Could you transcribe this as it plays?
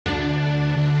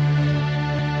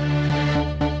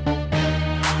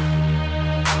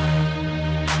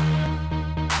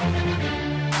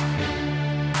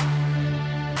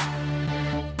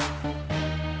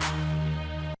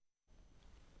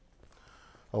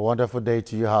wonderful day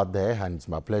to you out there, and it's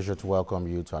my pleasure to welcome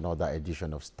you to another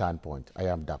edition of Standpoint. I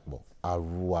am Dakbo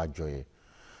Aruajoye.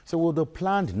 So will the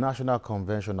planned National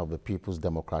Convention of the People's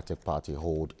Democratic Party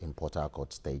hold in Port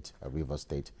Harcourt State, Rivers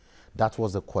State? That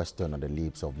was the question on the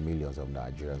lips of millions of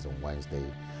Nigerians on Wednesday,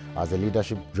 as the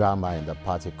leadership drama in the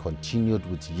party continued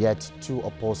with yet two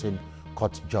opposing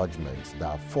court judgments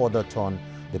that further turned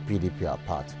the PDP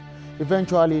apart.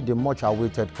 Eventually, the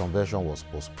much-awaited convention was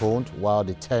postponed, while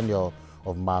the tenure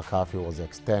of Mark Harvey was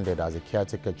extended as a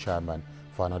caretaker chairman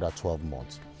for another 12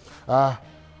 months.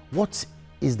 What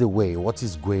is the way? What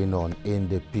is going on in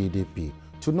the PDP?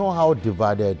 To know how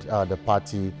divided the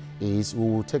party is, we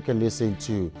will take a listen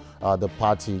to the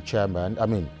party chairman,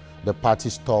 the party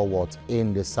stalwart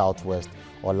in the Southwest,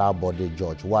 Olabode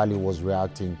George, while he was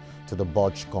reacting to the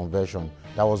botched convention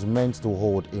that was meant to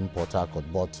hold in Port Harcourt,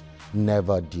 but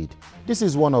never did. This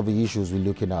is one of the issues we're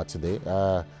looking at today.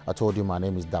 I told you my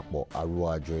name is Dakbo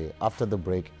Aruajoye. After the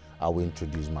break, I will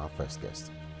introduce my first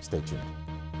guest. Stay tuned.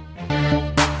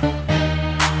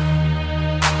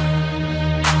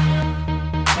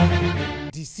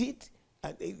 Deceit,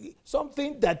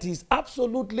 something that is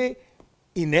absolutely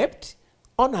inept,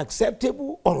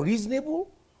 unacceptable, unreasonable,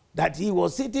 that he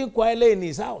was sitting quietly in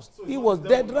his house. So he was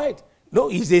dead right. No,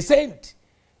 he's a saint.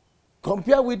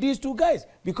 Compare with these two guys,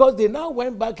 because they now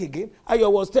went back again.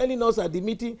 Ayo was telling us at the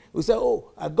meeting, we said, oh,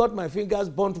 I got my fingers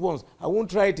burnt once, I won't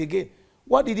try it again.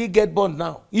 What did he get burnt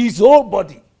now? His whole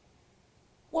body.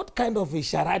 What kind of a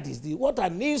charade is this? What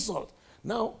an insult.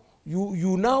 Now,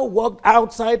 you now walked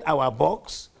outside our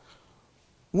box.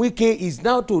 Wike is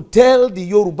now to tell the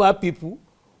Yoruba people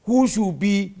who should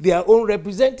be their own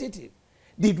representative.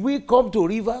 Did we come to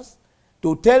Rivers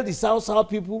to tell the South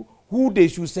people who they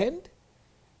should send?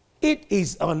 It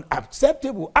is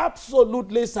unacceptable,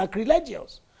 absolutely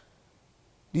sacrilegious.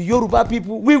 The Yoruba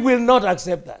people, we will not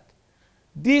accept that.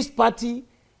 This party,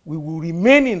 we will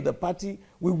remain in the party,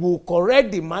 we will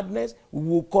correct the madness, we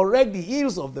will correct the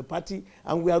ills of the party,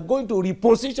 and we are going to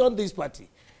reposition this party.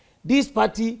 This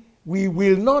party, we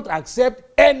will not accept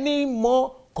any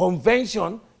more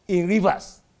convention in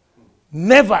Rivers.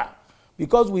 Never.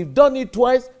 Because we've done it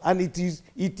twice, and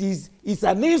it's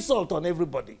an insult on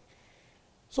everybody.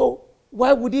 So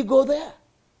why would he go there?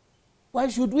 Why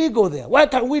should we go there? Why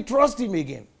can't we trust him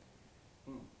again?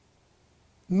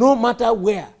 No matter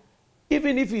where,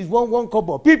 even if it's one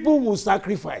kobo, people will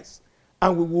sacrifice,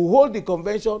 and we will hold the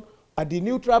convention at the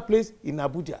neutral place in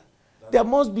Abuja. There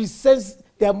must be senses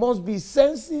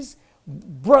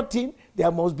brought in,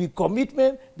 there must be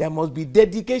commitment, there must be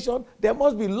dedication, there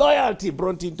must be loyalty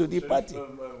brought into the party.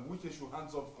 Which issue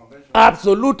hands off convention?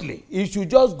 Absolutely. He should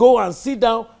just go and sit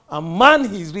down and man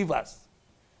his Rivers.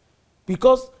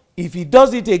 Because if he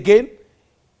does it again,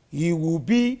 we will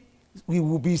be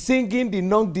singing the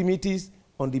non-dimmities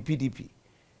on the PDP.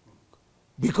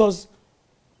 Because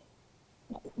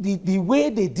the way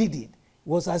they did it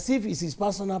was as if it's his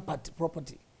personal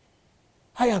property.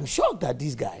 I am shocked at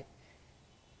this guy.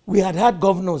 We had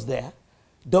governors there.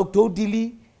 Dr.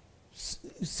 Odili,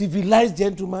 civilized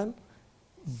gentleman,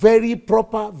 very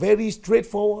proper, very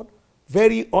straightforward,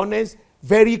 very honest,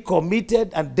 very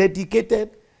committed and dedicated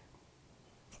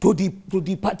to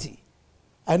the party.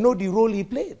 I know the role he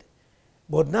played.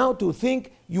 But now to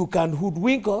think you can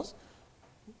hoodwink us,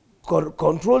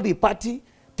 control the party,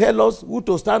 tell us who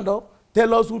to stand up,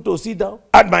 tell us who to sit down.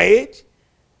 At my age,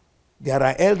 there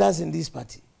are elders in this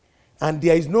party. And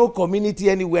there is no community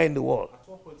anywhere in the world. At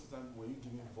what point in time were you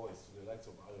giving voice to the likes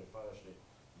of Ayo Farashe?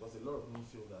 Because a lot of people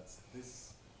feel that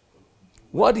this...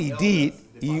 What he did,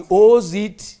 he owes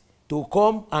it to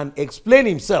come and explain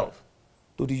himself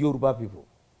to the Yoruba people.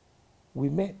 We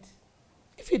met.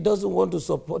 If he doesn't want to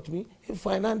support me,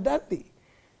 fine and dandy.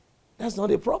 That's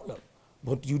not a problem.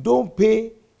 But you don't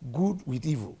pay good with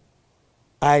evil.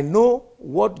 I know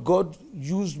what God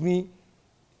used me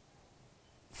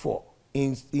for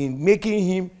in making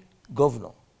him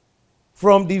governor.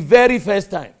 From the very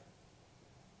first time.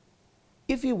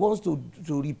 If he wants to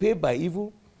repay by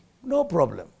evil, no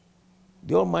problem.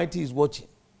 The Almighty is watching.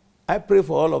 I pray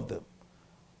for all of them.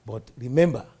 But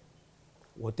remember,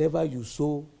 whatever you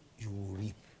sow, you will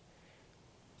reap.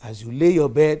 As you lay your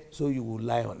bed, so you will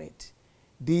lie on it.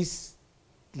 This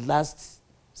last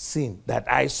sin that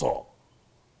I saw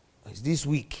is this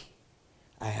week.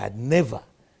 I had never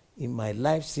in my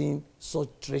life seen such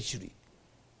treachery,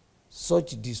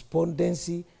 such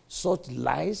despondency, such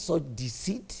lies, such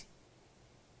deceit,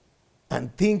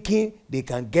 and thinking they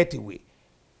can get away.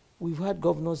 We've had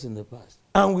governors in the past,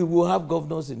 and we will have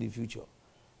governors in the future.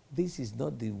 This is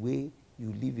not the way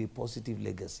you leave a positive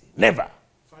legacy. Never.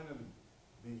 Finally,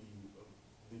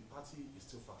 the party is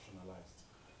still factionalized.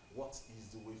 what is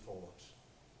the way forward?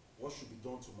 What should be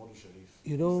done to Modu Sharif?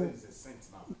 You know, he said he's a saint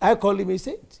now. I call him a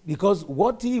saint because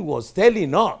what he was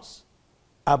telling us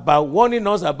about, warning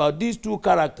us about these two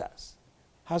characters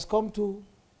has come to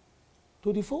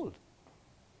the fold.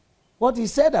 What he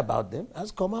said about them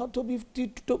has come out to be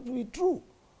true.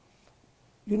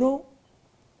 You know,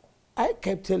 I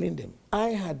kept telling them, I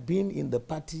had been in the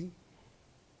party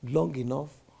long enough.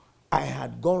 I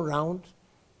had gone round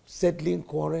settling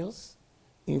quarrels.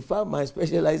 In fact, my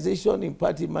specialization in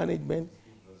party management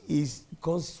is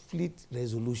conflict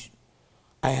resolution.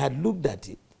 I had looked at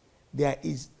it. There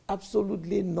is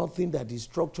absolutely nothing that is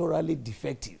structurally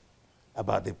defective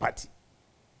about the party.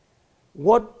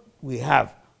 What we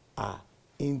have are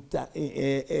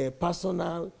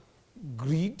personal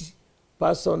greed,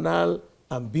 personal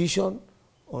ambition,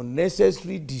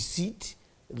 unnecessary deceit,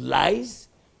 lies,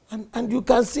 and you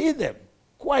can see them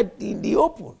quite in the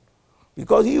open.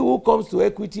 Because he who comes to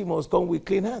equity must come with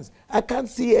clean hands. I can't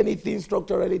see anything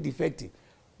structurally defective.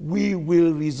 We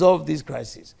will resolve this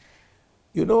crisis.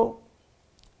 You know,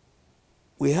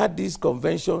 we had this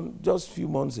convention just a few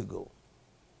months ago,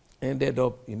 ended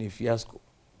up in a fiasco.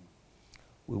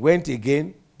 We went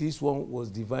again. This one was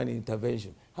divine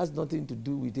intervention. Has nothing to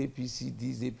do with APC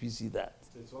this, APC that.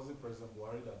 So it wasn't President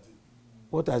Buhari that did.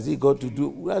 What has he got to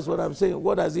do? That's what I'm saying.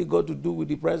 What has he got to do with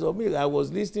the price of milk? I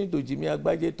was listening to Jimmy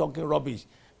Agbaje talking rubbish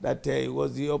that it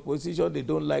was the opposition they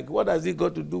don't like. What has he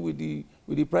got to do with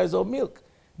the price of milk?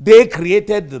 They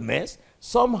created the mess.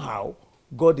 Somehow,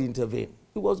 God intervened.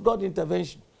 It was God's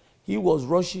intervention. He was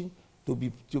rushing to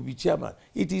be chairman.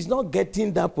 It is not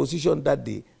getting that position that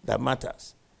day that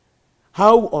matters.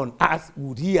 How on earth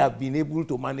would he have been able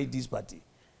to manage this party?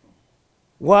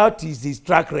 What is his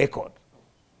track record?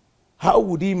 How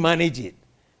would he manage it?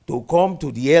 To come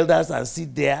to the elders and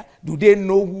sit there? Do they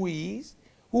know who he is?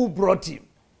 Who brought him?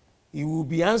 He will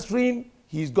be answering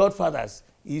his godfathers,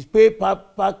 his paid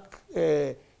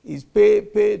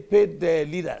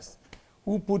leaders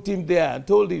who put him there and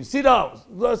told him, sit down,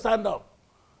 go stand up.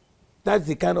 That's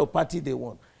the kind of party they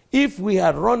want. If we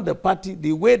had run the party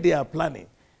the way they are planning,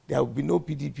 there would be no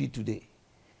PDP today.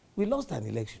 We lost an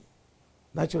election.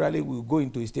 Naturally, we will go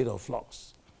into a state of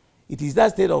flux. It is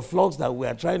that state of flux that we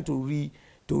are trying to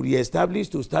reestablish,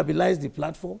 to stabilize the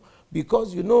platform,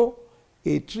 because, you know,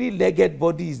 a three-legged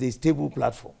body is a stable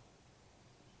platform.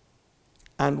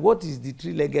 And what is the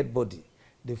three-legged body?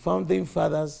 The founding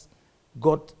fathers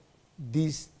got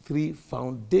these three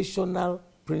foundational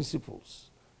principles: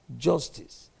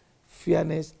 justice,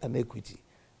 fairness, and equity,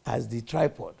 as the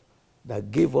tripod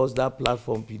that gave us that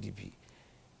platform, PDP.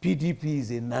 PDP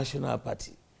is a national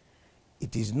party.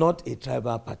 It is not a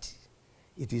tribal party.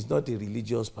 It is not a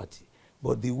religious party.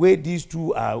 But the way these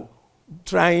two are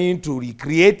trying to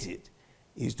recreate it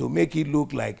is to make it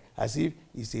look like as if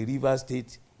it's a River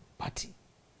State party.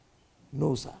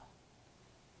 No, sir.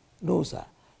 No, sir.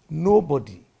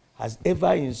 Nobody has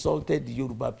ever insulted the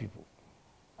Yoruba people.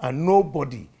 And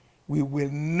nobody, we will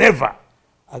never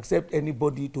accept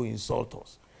anybody to insult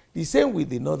us. The same with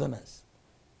the Northerners.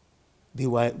 They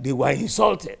were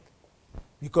insulted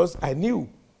because I knew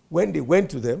when they went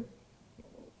to them,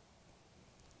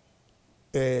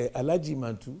 Alhaji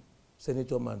Mantu,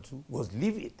 Senator Mantu, was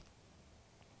livid.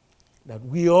 That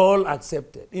we all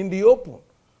accepted in the open.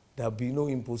 There will be no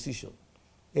imposition.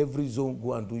 Every zone,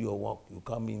 go and do your work. You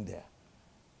come in there.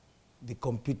 The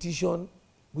competition,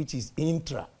 which is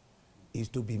intra, is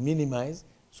to be minimized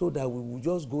so that we will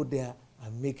just go there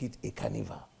and make it a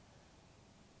carnival.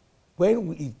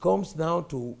 When it comes down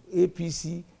to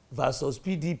APC versus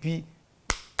PDP,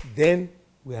 then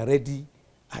we are ready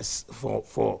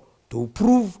to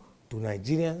prove to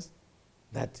Nigerians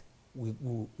that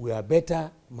we are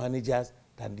better managers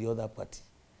than the other party.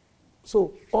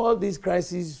 So all these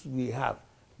crises we have,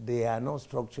 they are not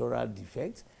structural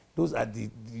defects. Those are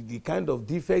the kind of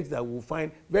defects that we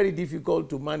find very difficult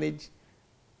to manage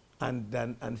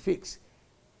and fix.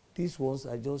 These ones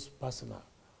are just personal.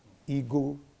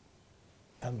 Ego,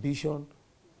 ambition.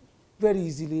 Very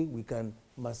easily we can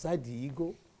massage the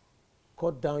ego,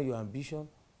 cut down your ambition,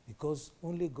 because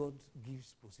only God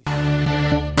gives position.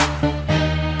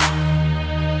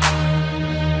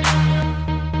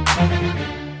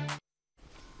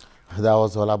 That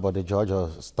was Olabode George, a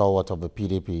stalwart of the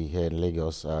PDP here in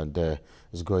Lagos, and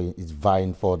is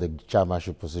vying for the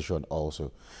chairmanship position also.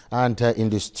 And in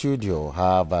the studio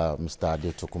have Mr.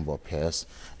 Adetokunbo Pierce,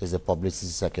 is the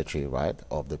publicity secretary, right,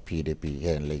 of the PDP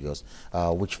here in Lagos.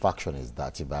 Which faction is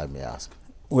that, if I may ask?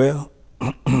 Well,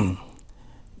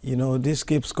 you know, this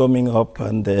keeps coming up,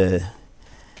 and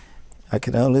I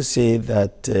can only say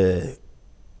that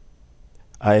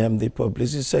I am the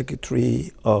publicity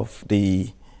secretary of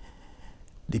the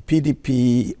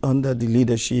PDP under the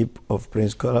leadership of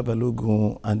Prince Kola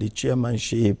Balogun and the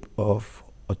chairmanship of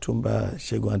Otumba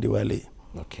Segun Adewale.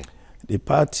 Okay. The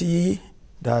party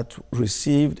that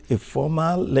received a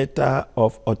formal letter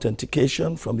of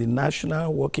authentication from the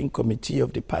National Working Committee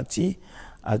of the party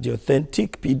as the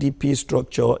authentic PDP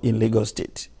structure in Lagos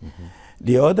State. Mm-hmm.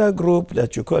 The other group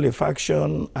that you call a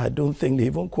faction, I don't think they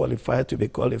even qualify to be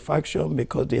called a faction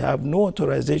because they have no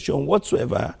authorization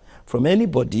whatsoever from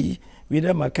anybody,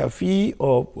 whether McAfee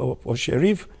or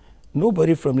Sheriff.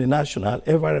 Nobody from the National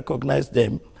ever recognized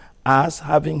them as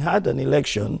having had an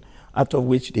election out of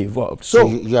which they evolved. So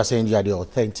you are saying you are the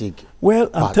authentic? Well,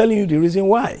 I'm telling you the reason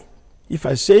why. If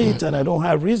I say it and I don't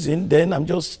have reason, then I'm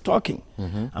just talking.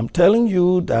 Mm-hmm. I'm telling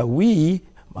you that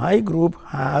my group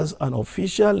has an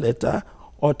official letter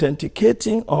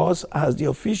authenticating us as the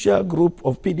official group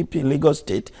of PDP in Lagos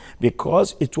State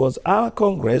because it was our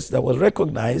Congress that was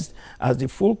recognized as the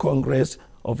full Congress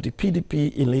of the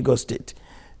PDP in Lagos State.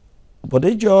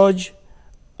 Bode George,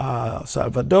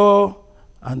 Salvador,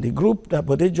 and the group that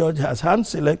Bode George has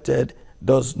hand-selected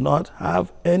does not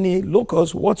have any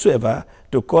locus whatsoever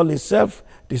to call itself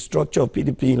the structure of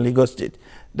PDP in Lagos State.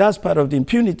 That's part of the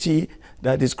impunity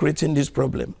that is creating this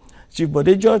problem. Chief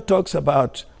Bode George talks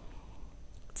about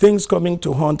things coming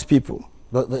to haunt people.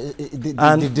 But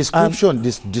the description,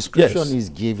 this description yes. is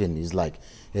given is like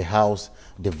a house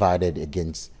divided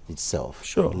against itself.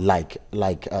 Sure. Like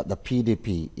the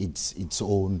PDP, it's its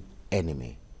own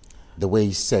enemy. The way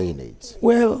he's saying it.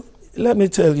 Well, let me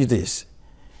tell you this.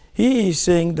 He is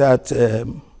saying that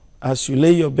as you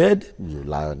lay your bed, you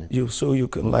lie on it. So you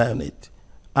can lie on it.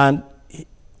 And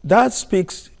that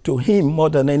speaks to him more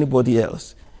than anybody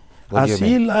else. As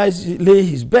he lay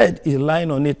his bed, he's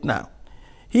lying on it now.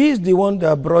 He is the one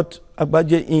that brought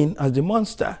Agbaje in as the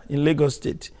monster in Lagos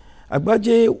State.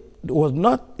 Agbaje was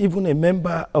not even a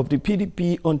member of the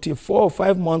PDP until 4 or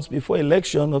 5 months before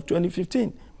election of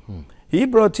 2015. He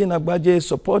brought in Agbaje,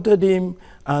 supported him,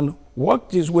 and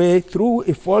worked his way through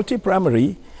a faulty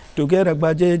primary to get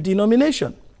Agbaje the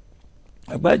nomination.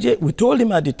 Agbaje, we told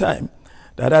him at the time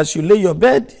that as you lay your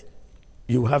bed,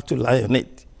 you have to lie on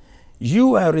it.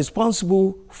 You are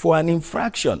responsible for an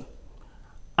infraction,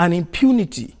 an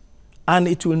impunity, and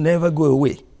it will never go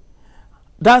away.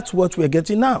 That's what we're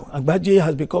getting now. Agbaje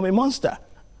has become a monster.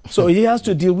 So he has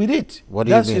to deal with it. What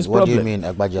do you mean? What do you mean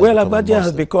Agbaje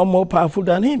has become more powerful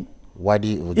than him. Why do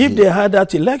you, if they had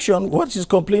that election, what he's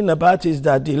complaining about is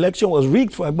that the election was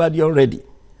rigged for Agbaje already.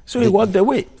 So he walked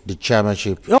away. The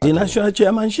chairmanship? The national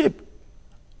chairmanship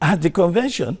at the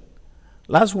convention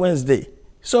last Wednesday.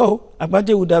 So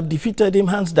Agbaje would have defeated him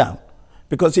hands down.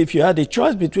 Because if you had a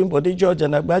choice between Bode George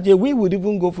and Agbaje, we would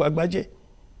even go for Agbaje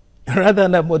rather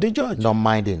than Bode George. Not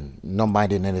minding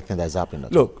anything that's happening.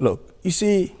 Look, you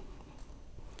see,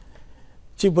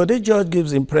 Chief Bode George gives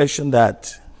the impression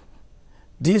that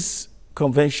this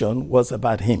convention was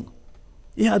about him.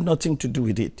 He had nothing to do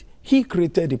with it. He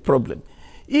created the problem.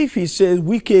 If he says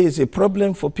Wike is a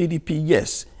problem for PDP,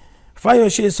 yes.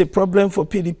 Fayose is a problem for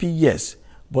PDP, yes.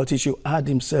 But he should add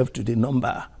himself to the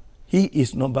number. He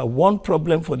is number one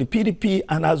problem for the PDP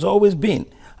and has always been.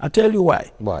 I'll tell you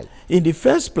why. Why? In the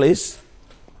first place,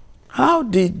 how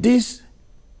did this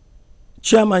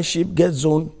chairmanship get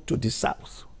zoned to the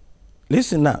south?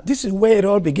 Listen now, this is where it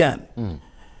all began.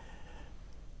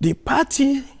 The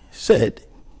party said,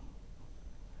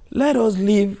 let us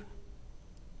leave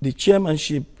the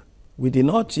chairmanship with the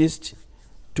Northeast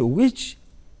to which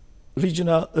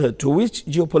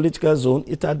geopolitical zone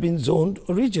it had been zoned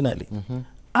originally.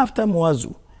 After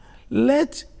Muazu,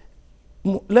 let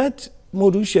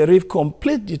Modu Sharif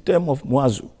complete the term of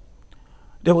Muazu.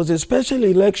 There was a special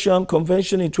election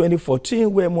convention in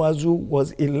 2014 where Muazu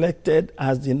was elected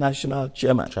as the national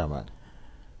chairman.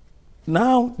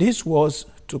 Now, this was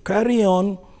to carry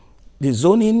on the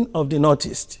zoning of the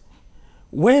Northeast.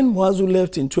 When Muazu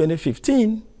left in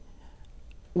 2015,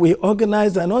 we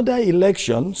organized another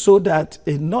election so that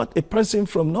a person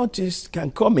from Northeast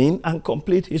can come in and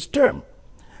complete his term.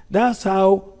 That's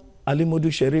how Ali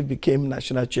Modu Sharif became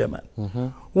national chairman.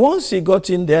 Once he got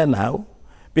in there now,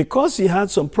 because he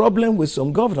had some problem with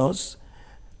some governors,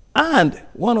 and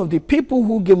one of the people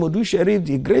who gave Modu Sharif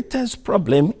the greatest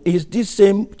problem is this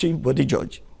same Chief Bode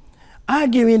George,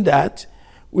 arguing that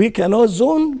we cannot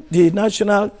zone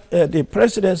the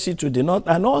presidency to the north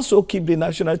and also keep the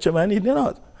national chairman in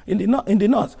the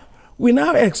north. We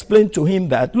now explain to him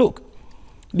that, look,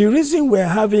 the reason we're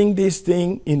having this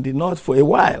thing in the north for a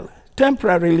while,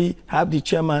 temporarily have the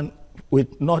chairman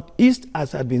with northeast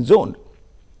as had been zoned,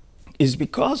 is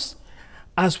because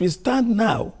as we stand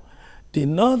now, the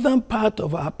northern part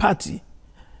of our party,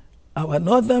 our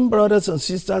northern brothers and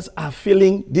sisters are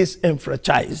feeling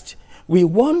disenfranchised. We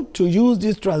want to use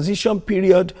this transition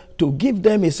period to give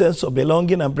them a sense of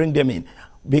belonging and bring them in.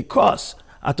 Because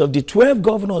out of the 12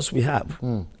 governors we have,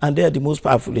 and they are the most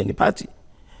powerful in the party,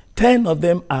 10 of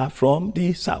them are from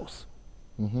the south.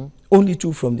 Only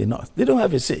 2 from the north. They don't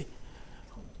have a say.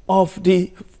 Of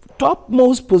the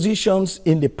topmost positions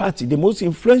in the party, the most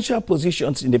influential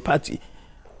positions in the party,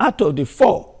 out of the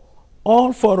 4,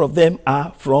 all 4 of them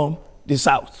are from the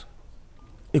south.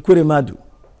 Ekweremadu,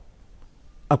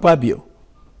 Akpabio,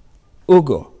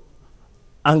 Ogo,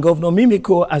 and Governor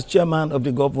Mimiko as chairman of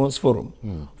the Governors Forum.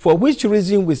 For which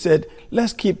reason we said,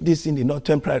 let's keep this in the north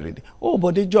temporarily. Oh,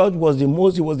 but the judge was he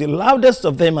was the loudest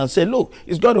of them and said, look,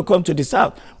 it's got to come to the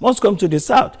south, must come to the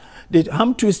south. They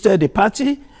ham-twisted the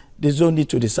party, they zoned it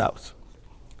to the south.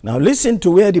 Now listen to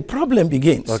where the problem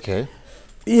begins. Okay.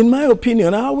 In my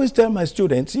opinion, I always tell my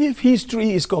students, if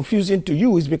history is confusing to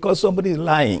you, it's because somebody is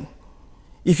lying.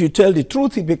 If you tell the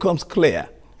truth, it becomes clear.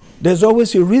 There's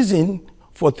always a reason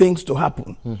for things to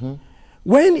happen.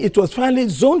 When it was finally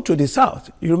zoned to the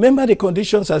south, you remember the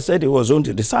conditions I said it was zoned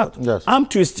to the south? Yes. I'm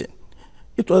twisting.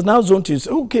 It was now zoned to the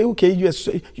south. Okay,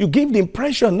 you give the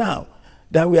impression now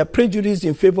that we are prejudiced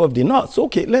in favor of the north. So,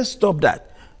 okay, let's stop that.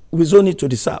 We zone it to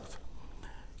the south.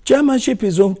 Chairmanship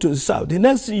is zoned to the south. The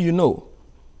next thing you know,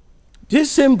 this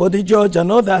same body judge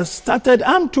and others started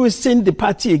twisting the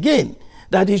party again,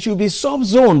 that it should be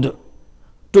sub-zoned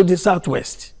to the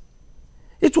southwest.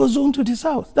 It was zoned to the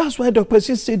south. That's why Dr.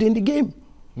 Percy stayed in the game.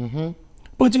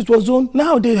 But it was zoned.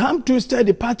 Now they ham-twisted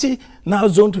the party, now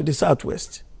zoned to the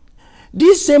southwest.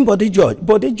 This same body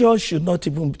judge should not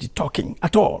even be talking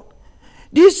at all.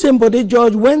 This same body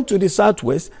judge went to the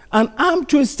southwest and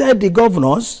ham-twisted the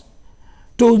governors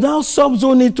to now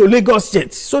sub-zone it to Lagos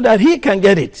State so that he can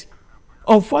get it.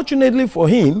 Unfortunately for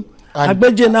him,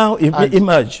 Agbaje now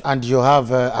emerged. And you have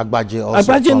Agbaje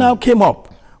also. Agbaje now came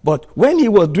up. But when he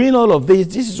was doing all of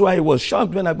this is why he was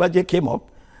shocked when Agbaje came up.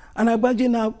 And Agbaje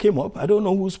now came up. I don't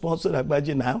know who sponsored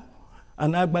Agbaje now.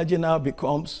 And Agbaje now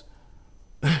becomes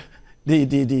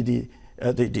the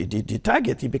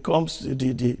target. He becomes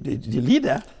the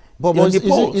leader. But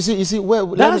is it where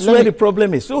that's where the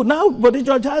problem is. So now, but the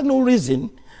judge has no reason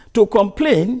to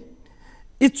complain.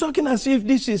 It's talking as if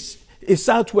this is a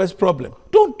Southwest problem.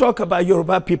 Don't talk about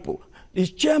Yoruba people. The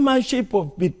chairmanship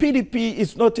of the PDP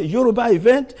is not a Yoruba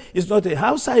event. It's not a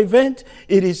Hausa event.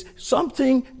 It is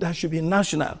something that should be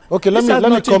national. Okay, let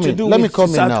me come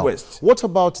in now. What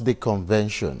about the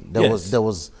convention? There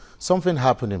was something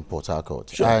happened in Port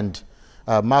Harcourt, and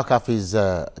Mark Affy's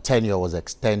tenure was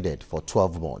extended for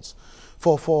 12 months.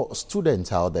 For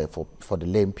students out there, for the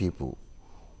lame people,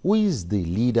 who is the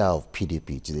leader of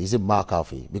PDP today? Is it Mark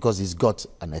Affy? Because he's got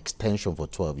an extension for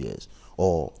 12 years.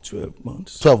 Or 12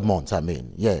 months. 12 months, I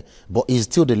mean, yeah. But is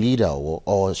still the leader,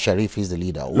 or Sheriff is the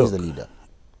leader? Who is the leader?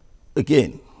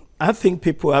 Again, I think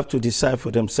people have to decide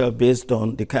for themselves based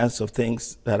on the kinds of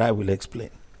things that I will explain.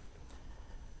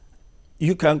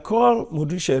 You can call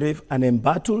Mudu Sheriff an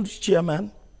embattled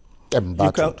chairman.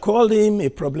 You can call him a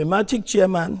problematic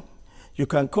chairman. You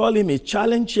can call him a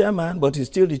challenge chairman, but he's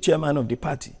still the chairman of the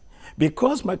party.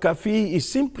 Because McAfee is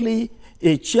simply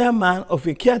a chairman of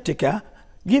a caretaker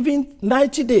given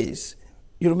 90 days,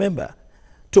 you remember,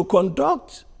 to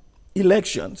conduct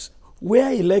elections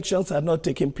where elections are not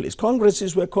taking place,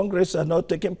 congresses where congresses are not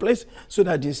taking place, so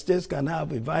that the states can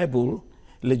have a viable,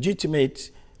 legitimate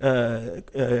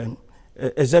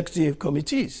executive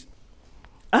committees.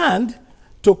 And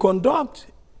to conduct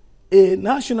a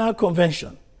national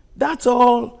convention. That's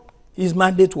all his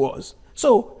mandate was.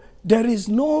 So there is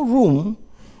no room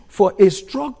for a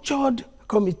structured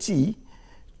committee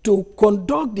to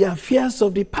conduct the affairs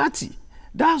of the party.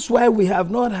 That's why we have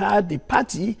not had the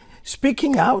party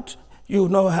speaking out. You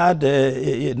don't have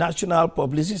a national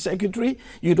publicity secretary.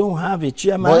 You don't have a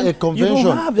chairman. You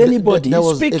don't have anybody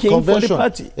speaking for the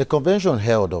party. A convention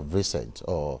held of recent,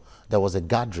 or there was a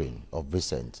gathering of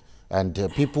recent, and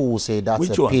people will say that's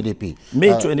Which a one? PDP. May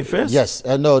 21st? Yes.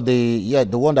 No, the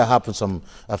one that happened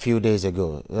a few days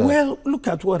ago. Well, look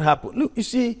at what happened. Look, you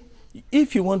see,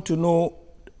 if you want to know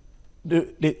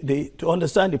to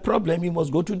understand the problem, you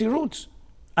must go to the roots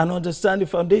and understand the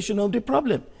foundation of the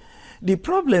problem. The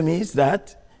problem is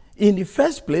that, in the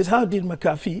first place, how did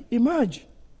McAfee emerge?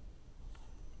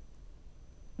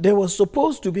 There was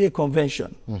supposed to be a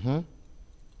convention,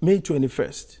 May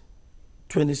 21st,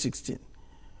 2016.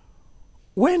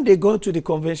 When they got to the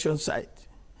convention site,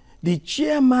 the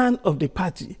chairman of the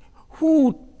party,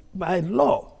 who by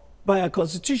law, by a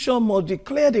constitution, must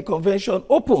declare the convention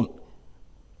open,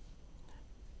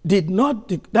 did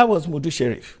not, that was Mudu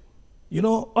Sharif. You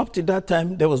know, up to that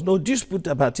time, there was no dispute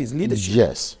about his leadership.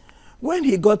 Yes. When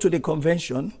he got to the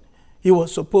convention, he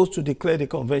was supposed to declare the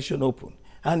convention open.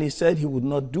 And he said he would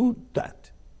not do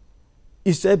that.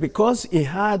 He said because he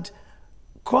had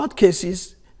court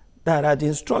cases that had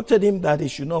instructed him that he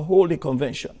should not hold the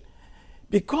convention.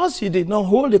 Because he did not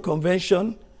hold the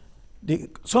convention,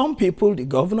 some people, the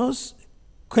governors,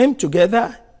 came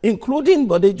together, including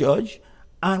Bode George,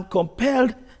 and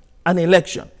compelled an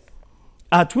election,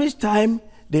 at which time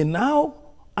they now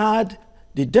had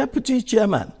the deputy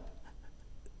chairman,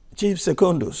 Chief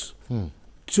Secondus,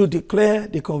 to declare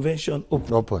the convention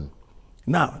open.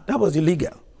 Now, that was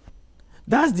illegal.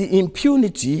 That's the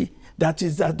impunity that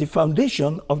is at the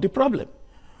foundation of the problem.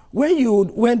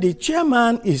 When the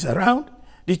chairman is around,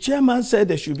 the chairman said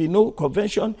there should be no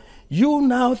convention, you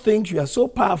now think you are so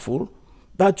powerful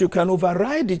that you can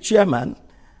override the chairman,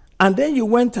 and then you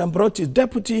went and brought his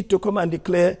deputy to come and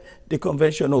declare the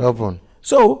convention open.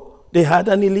 So they had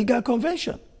an illegal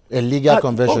convention. A legal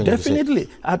convention? Oh, definitely.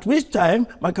 At which time,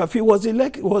 McAfee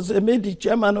was made the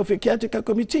chairman of a caretaker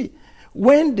committee.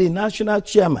 When the national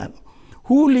chairman,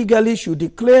 who legally should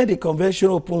declare the convention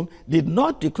open, did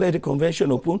not declare the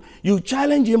convention open, you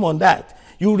challenge him on that.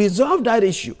 You resolve that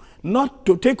issue, not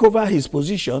to take over his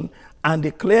position and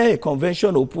declare a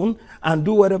convention open and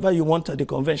do whatever you want at the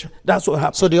convention. That's what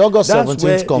happened. So the August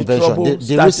 17th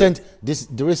convention,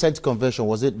 the recent convention,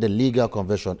 was it the legal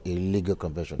convention, illegal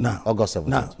convention? Now, August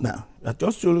 17th. Now, I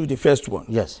just told you the first one.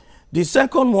 Yes. The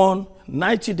second one,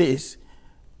 90 days.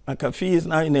 McAfee is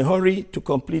now in a hurry to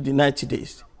complete the 90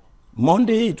 days.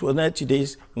 Monday, it was 90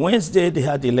 days. Wednesday, they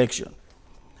had the election.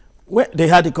 They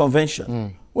had the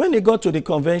convention. When they got to the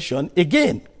convention,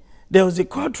 again, there was a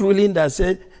court ruling that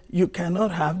said, you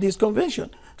cannot have this convention.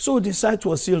 So the site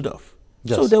was sealed off.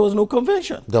 Yes. So there was no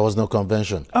convention. There was no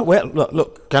convention. Well,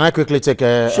 look. Can I quickly take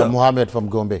sure. Mohammed from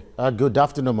Gombe? Good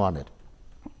afternoon, Mohammed.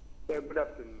 Good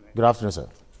afternoon. Good afternoon, sir.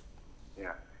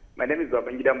 Yeah. My name is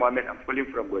Babangida Mohammed. I'm calling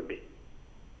from Gombe.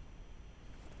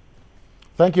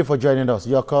 Thank you for joining us.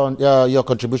 Your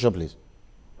contribution, please.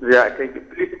 Yeah, thank you.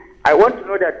 Please, I want to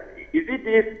know that, is it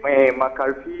this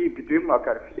McCarthy, between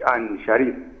McCarthy and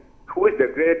Sharif, who is the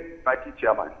great party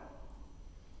chairman?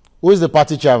 Who is the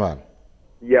party chairman?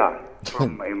 Yeah,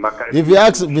 from McCarthy. If you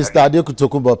ask Mr. Adeku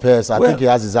Tokunbo Pers, I think he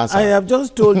has his answer. I have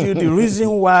just told you the reason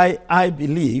why I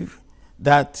believe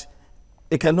that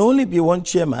there can only be one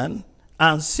chairman,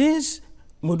 and since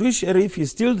Mudu Sharif is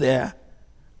still there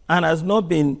and has not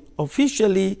been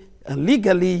officially and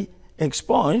legally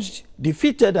expunged,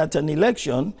 defeated at an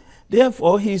election,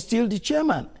 therefore he is still the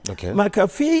chairman. Okay.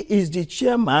 McAfee is the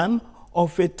chairman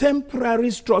of a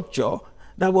temporary structure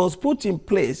that was put in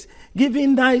place,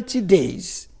 given 90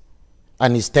 days.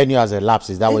 And his tenure has elapsed,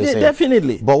 is that what you're saying?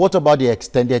 Definitely. But what about the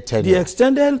extended tenure? The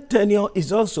extended tenure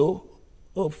is also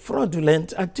a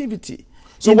fraudulent activity.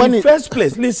 So in when the first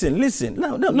place, listen.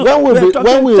 No. When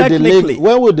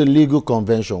will the legal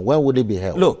convention, when would it be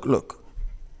held? Look.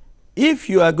 If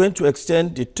you are going to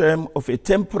extend the term of a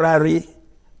temporary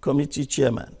committee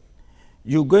chairman,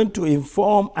 you're going to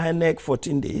inform INEC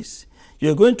 14 days.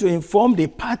 You're going to inform the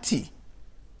party.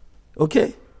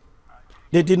 Okay?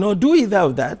 They did not do either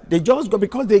of that. They just got,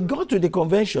 because they got to the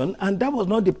convention and that was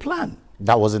not the plan.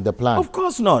 That wasn't the plan? Of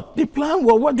course not. The plan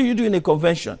was, what do you do in a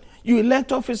convention? You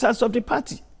elect officers of the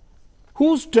party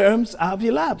whose terms have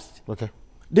elapsed. Okay.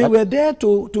 They were there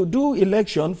to do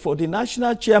election for the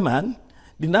national chairman,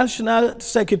 the national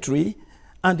secretary,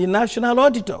 and the national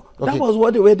auditor. Okay. That was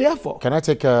what they were there for. Can I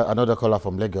take another caller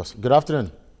from Lagos? Good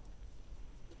afternoon.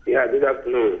 Yeah, good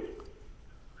afternoon.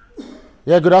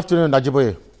 Yeah, good afternoon,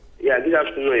 Najiboye. Yeah, good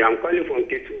afternoon. I'm calling from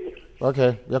Ketu.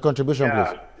 Okay, your contribution,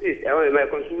 please. Please, my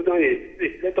contribution is,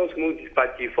 please, let us move this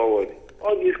party forward.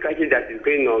 All these crisis that is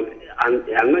going on, and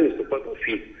I'm not in support of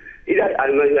it.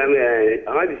 I'm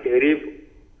the sheriff,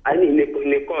 and in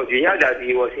the court, you hear that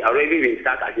he was already been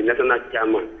sacked as the national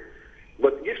chairman.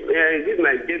 But this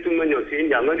my gentleman you're saying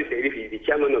that I'm not the sheriff, is the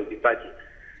chairman of the party.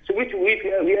 So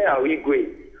where are we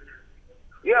going?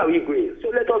 Where are we going? So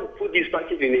let us put this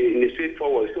party in a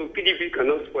straightforward. So PDP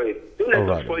cannot spoil. Don't let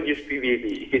us spoil this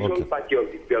PDP. It's one party of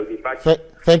the party.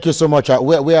 Thank you so much.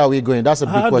 Where are we going? That's a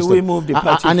big question. How do we move the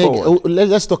party forward?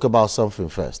 Let's talk about something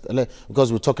first,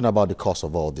 because we're talking about the cost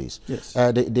of all this. Yes.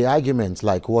 The argument,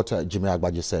 like what Jimmy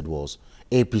Agbaji said, was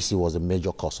APC was a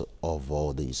major cause of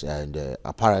all this. And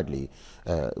apparently,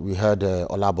 we heard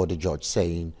Olabode George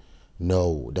saying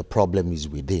No, the problem is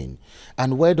within.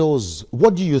 And what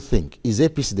do you think? Is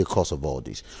APC the cause of all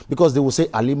this? Because they will say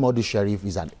Ali Modu Sharif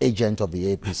is an agent of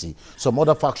the APC. Some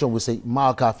other faction will say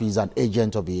Malkafi is an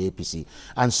agent of the APC.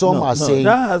 And some are saying...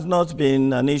 that has not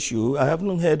been an issue. I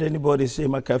haven't heard anybody say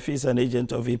McAfee is an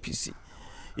agent of APC.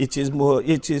 It is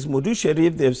Modu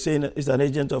Sharif they've said is an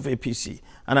agent of APC.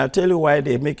 And I'll tell you why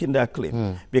they're making that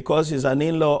claim. Because he's an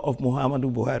in-law of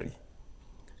Muhammadu Buhari.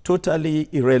 Totally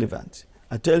irrelevant.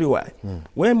 I'll tell you why.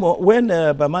 When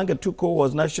Bamanga Tuko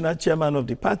was national chairman of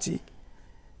the party,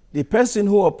 the person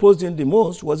who opposed him the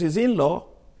most was his in-law,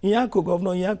 Nyako,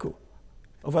 Governor Nyako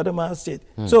of Adamawa State.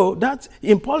 So that's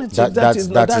in politics.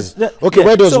 Okay,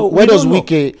 where does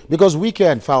Wike, because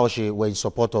Wike and Fauci were in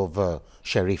support of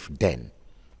Sharif then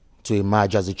to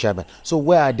emerge as the chairman. So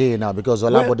where are they now? Because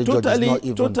Olabode George is not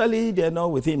even... Totally, they're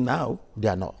not with him now. They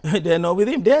are not. They're not with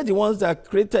him. They're the ones that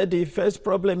created the first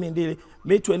problem in the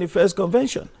May 21st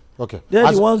convention. Okay.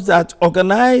 They're the ones that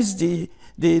organized the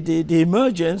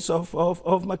emergence of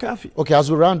McAfee. Okay, as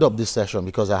we round up this session,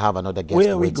 because I have another guest.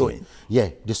 Where are we going? Yeah,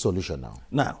 the solution now.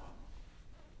 Now,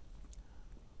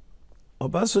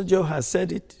 Obasanjo has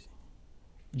said it.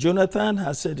 Jonathan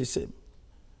has said the same.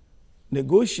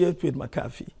 Negotiate with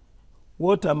McAfee.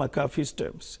 What are McAfee's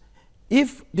terms?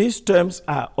 If these terms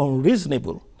are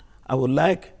unreasonable, I would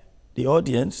like the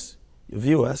audience, the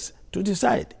viewers, to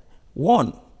decide.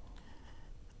 One,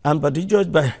 and but the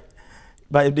judge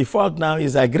by default now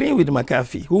is agreeing with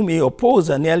McAfee, whom he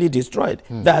opposed and nearly destroyed,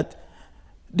 that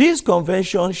this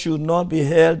convention should not be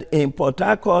held in Port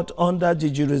Harcourt under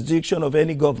the jurisdiction of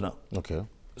any governor. Okay.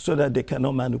 So that they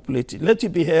cannot manipulate it. Let it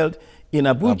be held in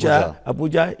Abuja.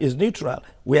 Abuja is neutral.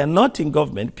 We are not in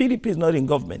government. PDP is not in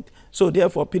government. So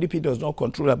therefore, PDP does not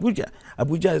control Abuja.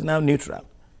 Abuja is now neutral.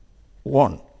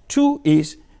 One. Two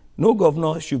is no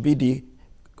governor should be the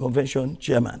convention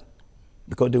chairman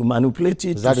because they will manipulate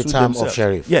it. Is that the term of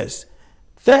Sheriff? Yes.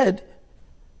 Third,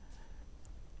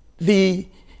 the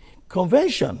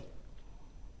convention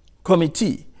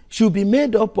committee should be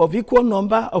made up of equal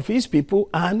number of his people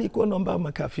and equal number of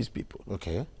McAfee's people.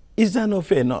 Okay. Is that not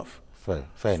fair enough?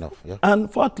 Fair enough, yeah.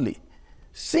 And fourthly,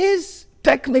 since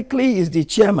technically he's the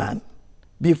chairman,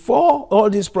 before all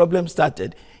these problems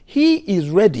started, he is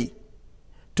ready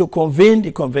to convene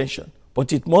the convention.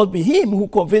 But it must be him who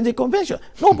convenes the convention.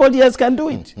 Nobody else can do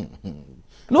it.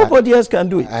 Nobody else can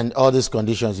do it. And all these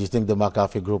conditions, you think the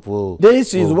McAfee group will...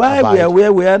 This is why we are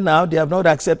where we are now. They have not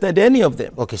accepted any of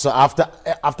them. Okay, so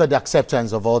after the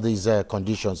acceptance of all these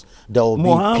conditions, there will be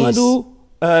peace.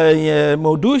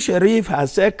 Modu Sharif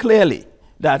has said clearly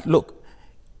that, look,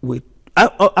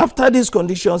 after these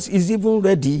conditions, he's even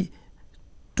ready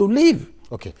to leave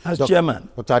as chairman.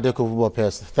 Dr. Adeko,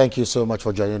 thank you so much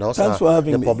for joining us. Thanks for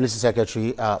having me. The Publicity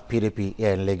Secretary, PDP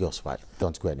here in Lagos. Right?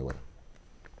 Don't go anywhere.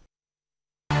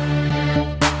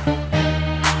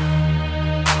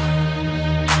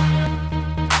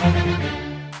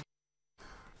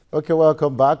 Okay,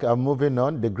 welcome back. I'm moving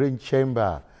on. The Green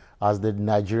Chamber, as the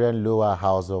Nigerian lower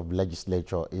house of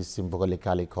legislature is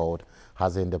symbolically called,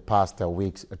 has in the past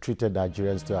weeks treated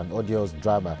Nigerians to an odious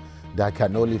drama that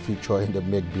can only feature in the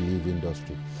make-believe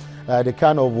industry. The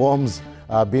can of worms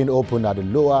being opened at the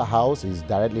lower house is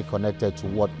directly connected to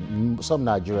what some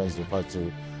Nigerians refer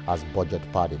to as budget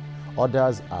padding.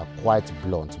 Others are quite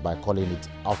blunt by calling it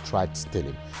outright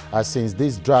stealing. Since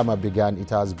this drama began, it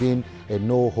has been a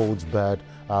no-holds-barred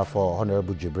for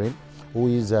Honorable Jibrin, who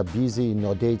is busy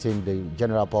inundating the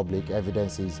general public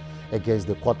evidences against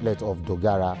the quartet of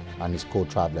Dogara and his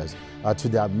co-travelers, to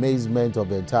the amazement of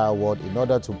the entire world, in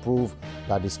order to prove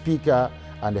that the Speaker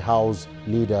and the House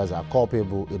leaders are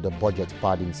culpable in the budget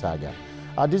padding saga.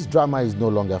 This drama is no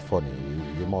longer funny,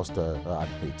 you must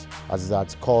admit, as it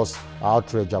has caused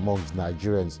outrage amongst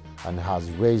Nigerians and has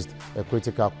raised a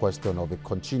critical question of the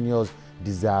continuous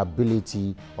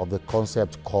desirability of the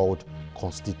concept called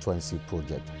constituency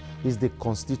project. Is the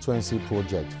constituency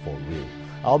project for real?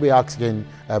 I'll be asking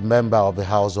a member of the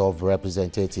House of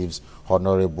Representatives,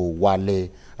 Honorable Wale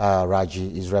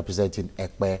Raji, is representing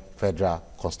Ekpe Federal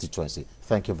Constituency.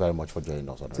 Thank you very much for joining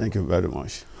us. Honorable. Thank you very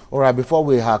much. All right, before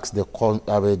we ask the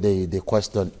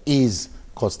question, is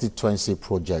constituency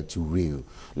project real?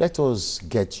 Let us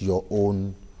get your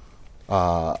own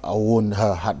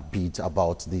heartbeat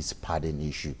about this padding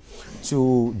issue.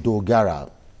 To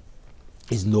Dogara,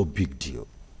 is no big deal.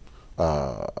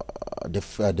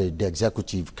 The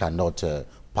executive cannot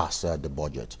pass the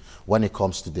budget. When it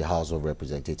comes to the House of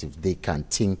Representatives, they can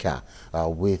tinker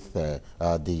with the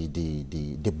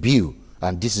bill,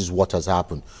 and this is what has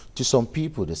happened. To some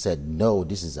people, they said, no,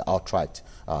 this is outright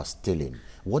stealing.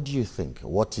 What do you think?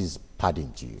 What is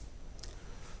padding to you?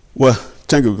 Well,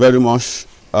 Thank you very much.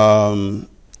 I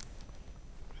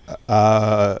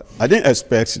didn't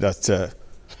expect that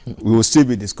we will still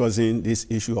be discussing this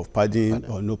issue of pardon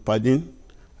or no pardon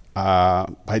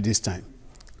by this time.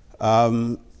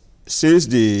 Since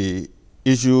the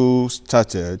issue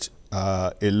started,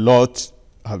 a lot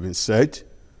have been said,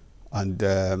 and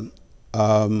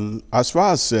as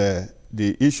far as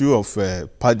the issue of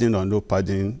pardon or no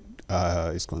pardon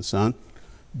is concerned,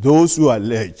 those who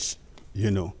allege,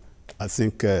 I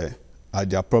think at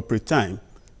the appropriate time,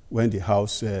 when the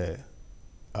House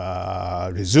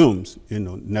resumes,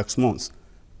 next month,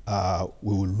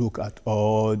 we will look at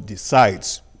all the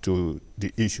sides to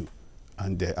the issue,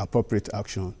 and the appropriate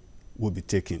action will be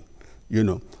taken.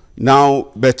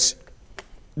 Now, but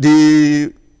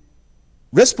the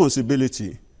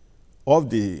responsibility of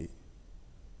the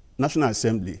National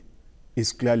Assembly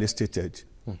is clearly stated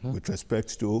with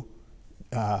respect to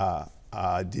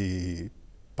the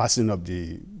passing of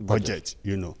the budget.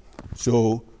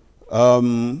 So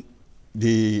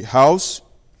the House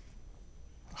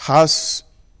has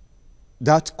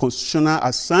that constitutional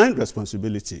assigned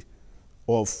responsibility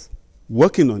of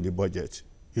working on the budget,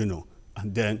 and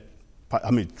then,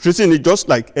 treating it just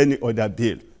like any other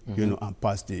bill, and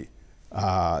pass the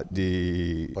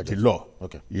law,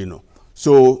 Okay.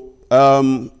 So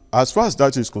as far as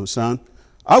that is concerned,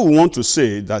 I would want to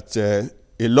say that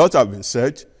a lot have been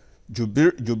said.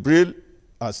 Jubril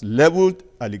has leveled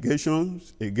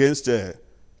allegations against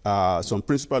some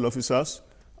principal officers,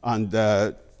 and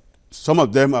some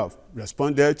of them have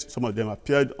responded. Some of them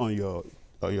appeared on your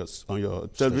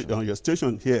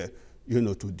station here,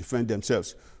 to defend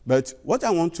themselves. But what I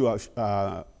want to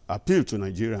appeal to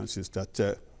Nigerians is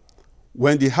that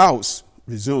when the House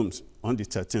resumes on the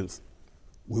 13th,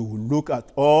 we will look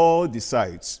at all the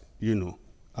sides,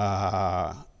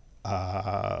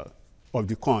 of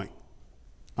the coin,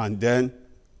 and then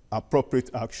appropriate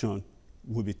action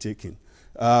will be taken.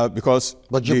 But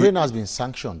Jubril has been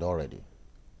sanctioned already,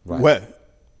 right? Well,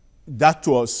 that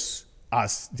was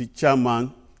as the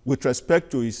chairman, with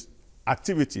respect to his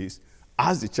activities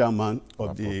as the chairman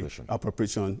of the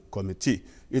appropriation committee.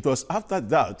 It was after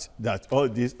that that all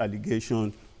these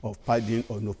allegations of pardon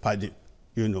or no pardon,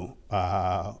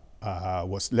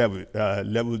 was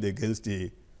leveled against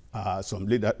the some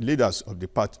leaders of the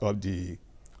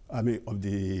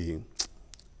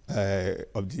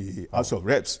of the House of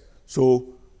Reps.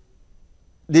 So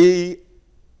the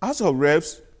House of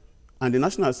Reps and the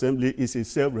National Assembly is a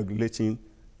self-regulating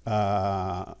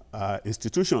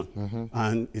institution,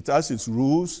 and it has its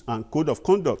rules and code of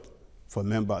conduct for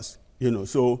members.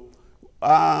 So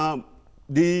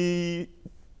the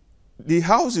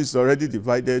House is already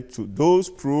divided to those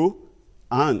pro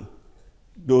and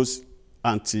those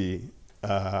anti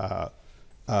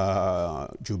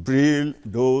Jubril,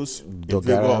 those in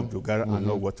favor of Dogara, and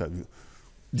all what have you.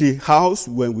 The House,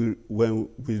 when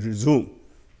we resume,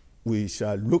 we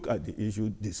shall look at the issue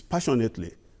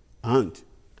dispassionately, and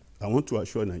I want to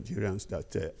assure Nigerians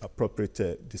that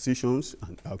appropriate decisions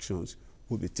and actions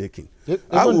will be taken.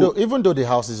 Even though the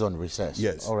House is on recess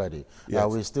already, yes.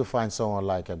 we still find someone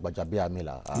like Gbajabi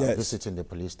Amila visiting the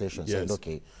police station saying,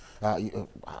 okay,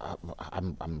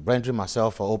 I'm rendering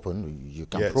myself open, you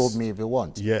can probe me if you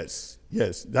want. Yes,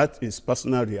 that is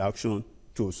personal reaction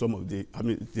to some of the,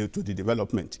 to the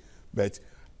development. But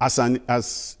as an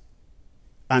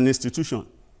institution,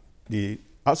 the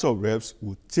House of Reps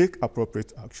will take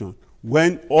appropriate action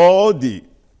when all the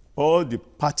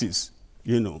parties,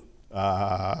 to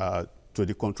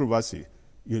the controversy,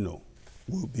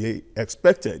 will be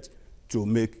expected to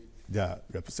make their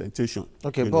representation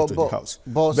to the House.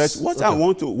 But what I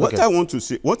want to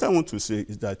say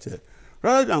is that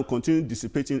rather than continue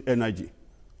dissipating energy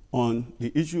on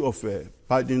the issue of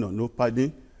pardon or no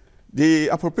pardon, the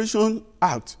Appropriation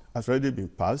Act has already been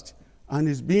passed and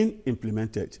is being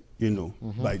implemented,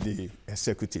 by the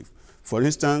executive. For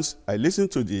instance, I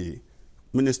listened to the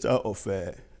Minister of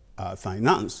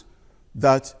Finance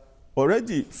that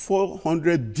already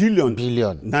 400 billion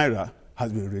naira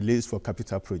has been released for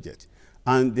capital projects,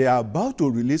 and they are about to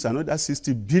release another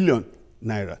 60 billion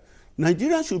naira.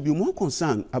 Nigerians should be more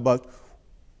concerned about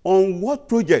on what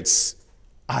projects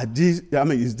are these,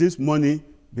 is this money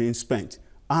being spent,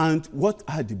 and what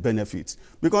are the benefits?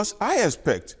 Because I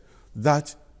expect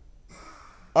that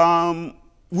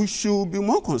we should be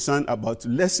more concerned about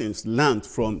lessons learned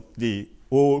from the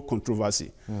whole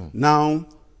controversy. Now,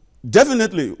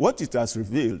 definitely what it has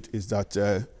revealed is that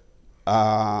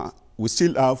we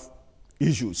still have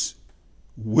issues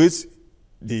with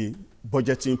the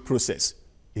budgeting process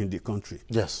in the country.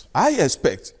 Yes. I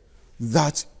expect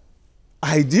that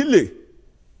ideally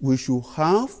we should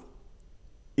have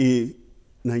a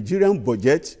Nigerian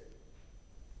budget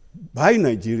by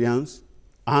Nigerians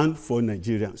and for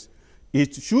Nigerians.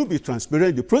 It should be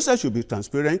transparent. The process should be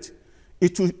transparent.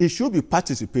 It should be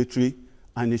participatory,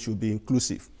 and it should be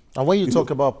inclusive. And when you talk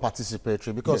about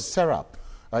participatory, because Serap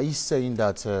is saying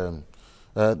that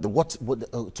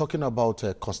talking about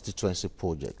constituency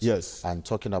projects, yes, and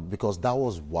talking about, because that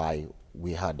was why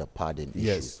we had the pardon issue.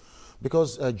 Yes.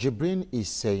 Because Jibrin is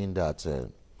saying that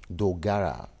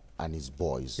Dogara and his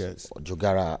boys, yes,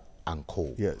 Dogara and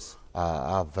co, yes,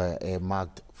 have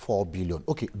earmarked 4 billion.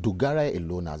 Okay, Dogara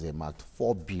alone has earmarked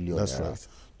 4 billion right,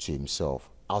 to himself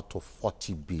out of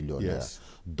 40 billion, yes,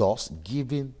 thus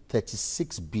giving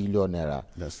 36 billion naira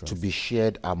to be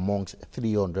shared amongst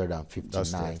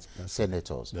 359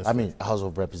 senators. That's I mean, House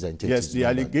of Representatives. Yes, the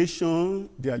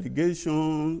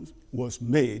allegation was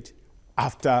made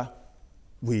after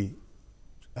we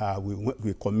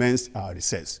commenced our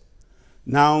recess.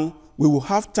 Now, we will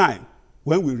have time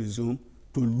when we resume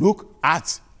to look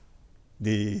at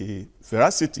the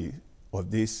veracity of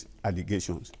these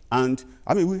allegations. And,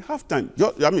 I mean, we have time.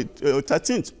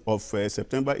 13th of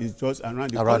September is just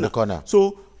around the corner.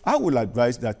 So I will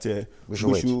advise that we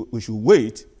should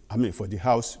wait, I mean, for the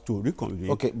House to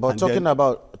reconvene. Okay, but sorry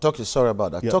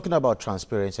about that. Yeah. Talking about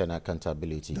transparency and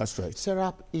accountability. That's right.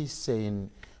 Serap is saying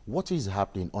what is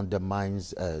happening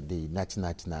undermines the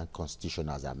 1999 Constitution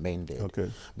as amended.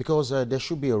 Okay. Because there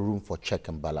should be a room for check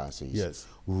and balances. Yes.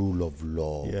 Rule of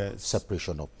law. Yes.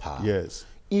 Separation of power. Yes.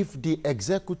 If the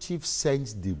executive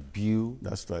sends the bill,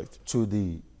 that's right, to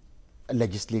the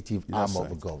legislative arm of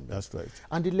the government, that's right,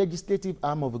 and the legislative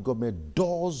arm of the government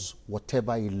does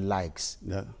whatever it likes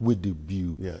with the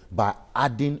bill by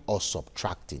adding or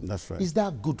subtracting, that's right, is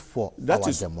that good for our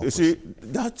democracy? You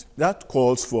see, that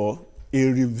calls for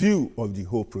a review of the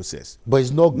whole process. But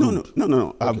it's not good.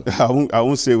 No. Okay. I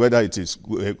won't say whether it is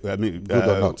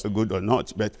good or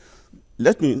not. But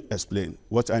let me explain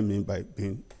what I mean by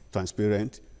being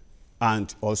transparent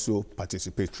and also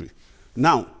participatory.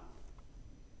 Now,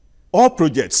 all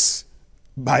projects,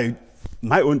 by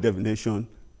my own definition,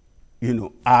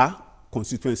 are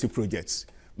constituency projects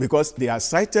because they are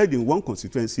cited in one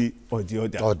constituency or the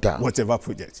other, whatever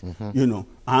project,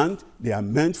 and they are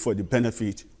meant for the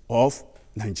benefit of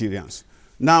Nigerians.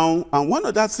 Now, and one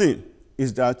other thing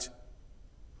is that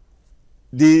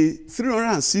the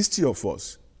 360 of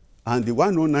us and the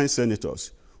 109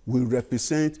 senators will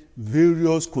represent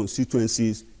various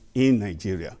constituencies in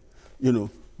Nigeria.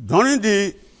 During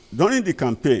the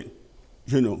campaign,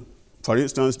 for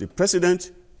instance, the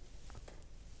president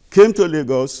came to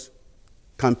Lagos,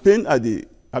 campaigned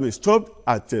stopped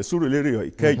at Surulere or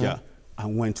Ikeja,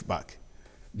 and went back.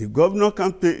 The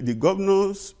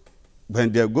governors,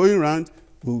 when they're going around,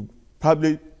 will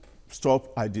probably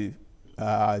stop at the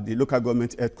local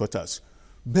government headquarters.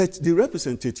 But the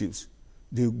representatives,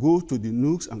 they go to the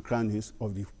nooks and crannies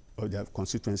of their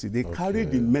constituency. They carry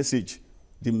the message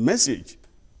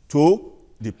to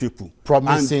the people.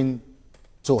 Promising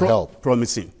to help.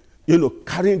 Promising.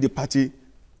 Carrying the party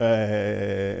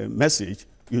message,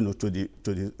 to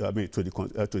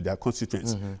their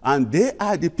constituents. And they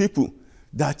are the people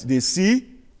that they see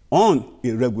on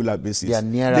a regular basis. They are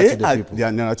nearer to the people. They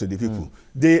are nearer to the people.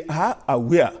 They are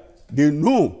aware. They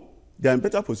know. They are in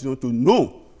better position to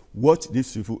know what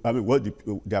these people,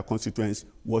 their constituents,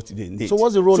 what they need. So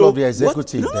what's the role of the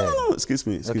executive then? No, excuse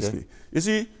me. You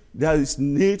see, there is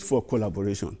need for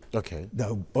collaboration. Okay. There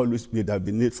will always be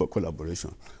need for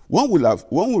collaboration. One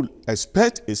will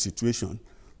expect a situation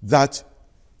that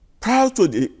prior to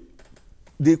the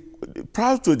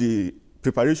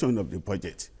preparation of the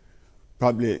budget,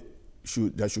 probably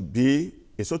there should be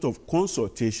a sort of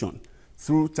consultation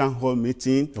through town hall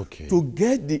meeting to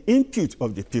get the input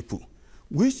of the people,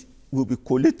 which will be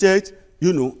collated,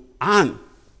 and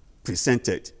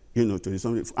presented, to the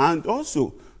assembly. And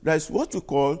also, there is what we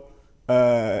call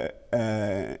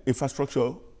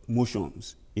infrastructure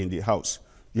motions in the House,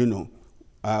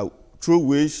 through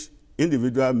which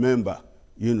individual member,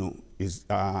 is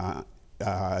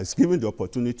given the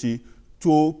opportunity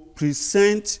to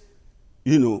present,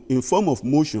 in form of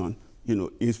motion,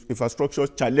 infrastructure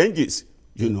challenges,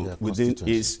 within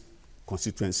his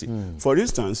constituency. For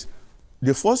instance,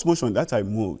 the first motion that I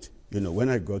moved, when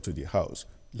I got to the House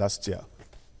last year,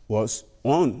 was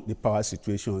on the power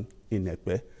situation in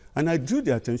Ekpe, and I drew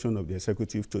the attention of the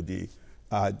executive to the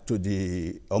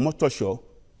Omotosho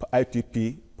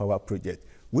IPP power project,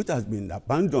 which has been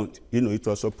abandoned. It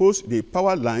was supposed, the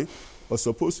power line was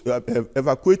supposed to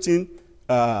evacuating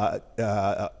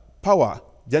power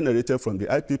generated from the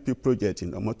IPP project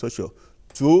in Omotosho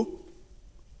to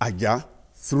Aja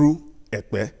through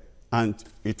Ekpe, and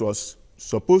it was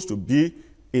supposed to be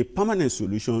a permanent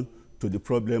solution to the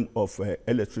problem of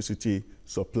electricity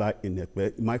supply in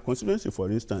Ekpe. In my constituency,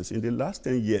 for instance, in the last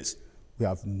 10 years, we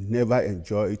have never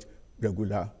enjoyed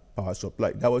regular power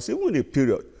supply. There was even a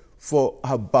period for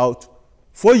about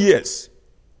 4 years,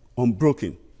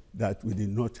 unbroken, that we did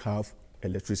not have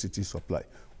electricity supply.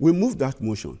 We moved that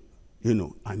motion,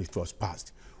 and it was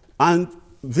passed. And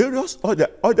various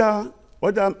other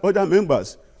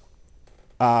members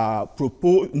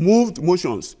moved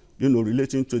motions,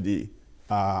 relating to the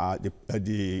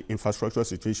infrastructure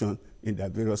situation in their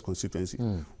various constituencies.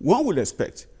 One would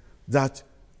expect that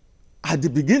at the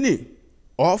beginning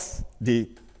of the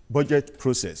budget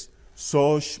process,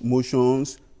 such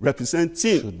motions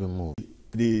representing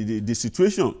the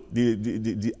situation,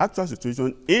 the actual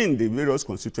situation in the various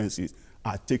constituencies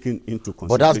are taken into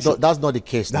consideration. But that's not the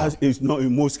case now. That is not,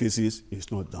 in most cases,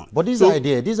 it's not done. But this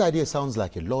idea sounds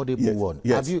like a laudable one.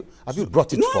 Yes. Have you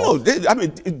brought it forth?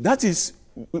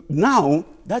 No,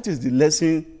 that is the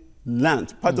lesson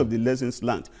learned, part of the lessons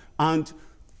learned. And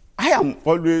I'm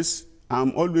always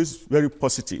very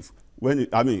positive when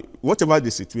whatever the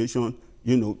situation,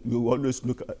 you always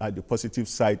look at the positive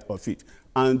side of it.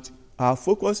 And our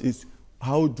focus is,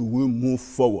 how do we move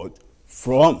forward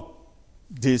from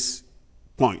this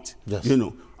point? Yes.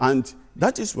 And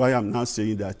that is why I'm now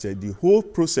saying that the whole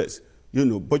process,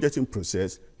 budgeting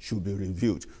process, should be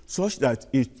reviewed such that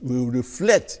it will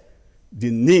reflect the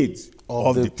needs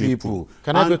of the people.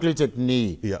 Can I quickly take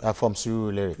Ni from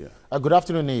Surulere? Yeah. Good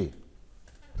afternoon, Ni.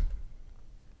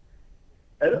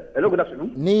 Hello, good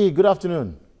afternoon. Ni, good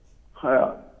afternoon.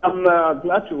 I'm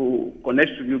glad to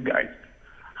connect to you guys.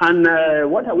 And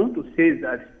what I want to say is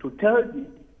that to tell the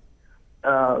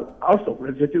House of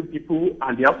Representative people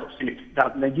and the House of Senate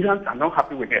that Nigerians are not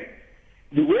happy with them.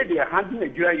 The way they are handling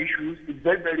Nigeria issues is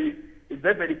very,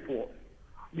 very poor.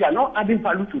 They are not adding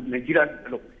value to Nigeria's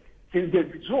development. Since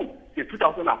they've resumed in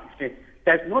 2015,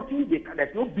 there's no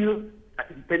bill that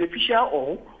is beneficial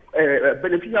or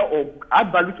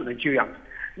add value to Nigerians.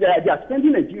 They are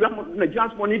spending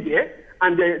Nigerians' money there,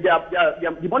 and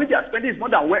the money they are spending is more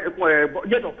than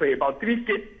budget of about 3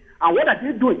 states. And what are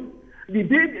they doing?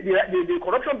 The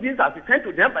corruption bills are sent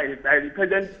to them by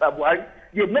President Buhari.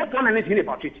 They have not done anything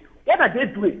about it. What are they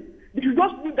doing? They should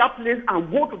just leave that place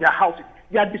and go to their houses.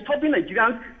 They are disturbing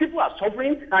Nigerians. People are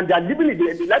suffering, and they are living in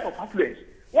the life of affluence.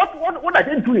 What are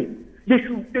they doing? They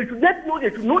should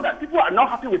know that people are not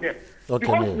happy with them. Okay,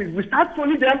 because we start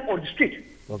throwing them on the street.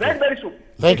 Okay. Very, very soon.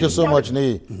 Thank you so much,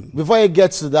 Ni. Before you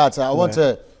get to that, I want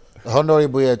to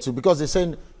Honorable here too, because they're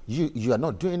saying you are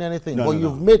not doing anything. But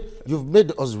you've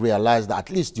made us realize that at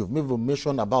least you've made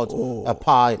information about a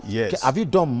pie. Yes. Have you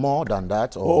done more than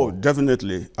that? Or? Oh,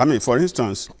 definitely. For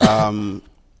instance,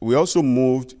 we also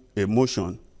moved a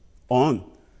motion on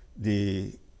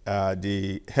the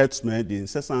herdsmen, the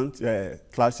incessant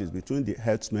clashes between the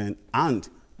herdsmen and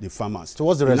the farmers. So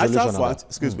what's the resolution?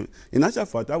 Excuse me. In actual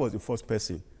fact, I was the first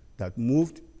person that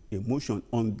moved a motion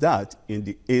on that in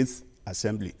the 8th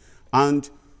Assembly. And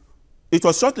it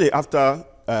was shortly after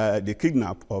the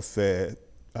kidnap of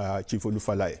Chief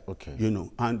Olufalaye. Okay.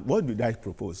 And what did I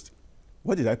propose?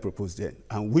 What did I propose then?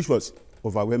 And which was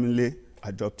overwhelmingly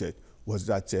adopted was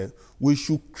that we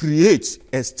should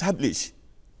establish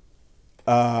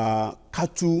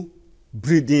cattle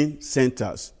breeding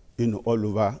centers, all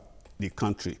over the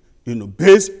country,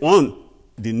 based on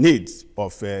the needs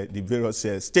of the various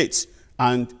states,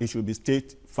 and it should be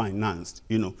state financed,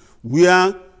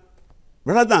 where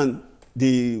rather than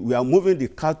we are moving the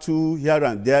cattle here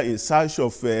and there in search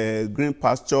of green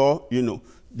pasture,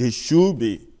 they should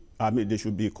be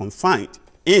confined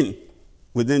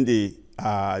within the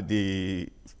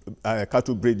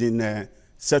cattle breeding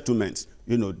settlements,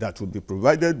 that will be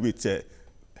provided with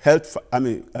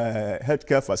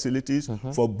healthcare facilities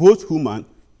for both human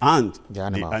and the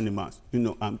animals,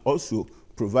 and also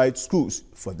provide schools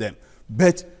for them.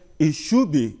 But it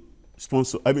should be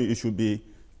sponsored. It should be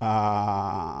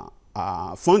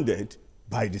funded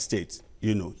by the states.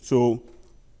 So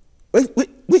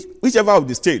whichever of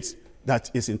the states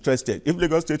that is interested, if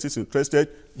Lagos State is interested,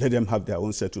 let them have their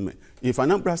own settlement. If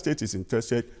Anambra State is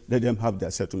interested, let them have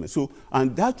their settlement. So,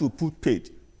 and that will put paid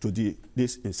to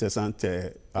this incessant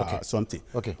something.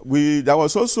 Okay. There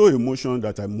was also a motion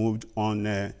that I moved on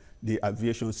the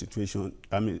aviation situation,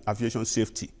 aviation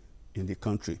safety in the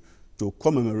country, to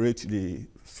commemorate the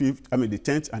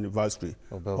 10th anniversary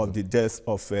of the death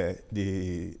of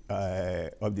the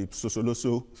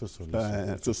Sosoliso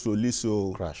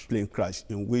plane crash,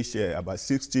 in which about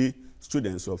 60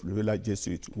 students of Loyola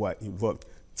Jesuit were involved.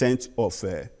 10th of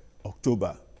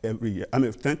October every year.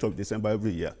 10th of December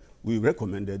every year we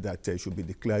recommended that it should be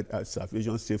declared as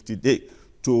Aviation Safety Day,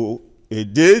 to a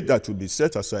day that will be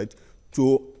set aside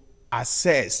to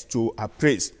assess, to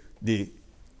appraise the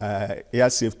air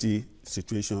safety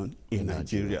situation in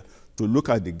Nigeria, to look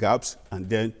at the gaps and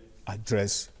then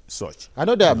address such. I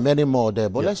know there are many more there,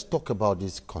 but let's talk about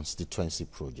this constituency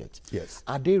project. Yes.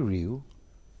 Are they real?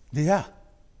 They are,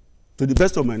 to the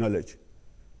best of my knowledge.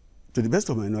 To the best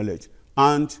of my knowledge.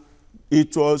 And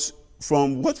it was,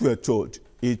 from what we are told,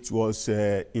 it was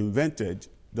invented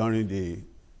during the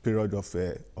period of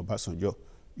Obasanjo,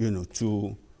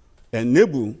 to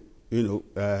enable,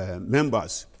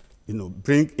 members,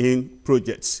 bring in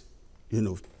projects,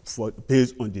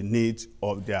 based on the needs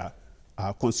of their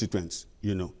constituents,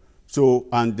 So,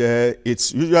 and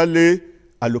it's usually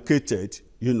allocated,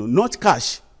 not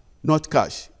cash,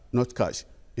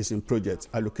 it's in projects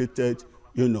allocated,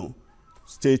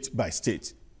 state by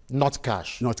state. Not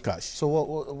cash? Not cash.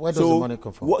 So where does the money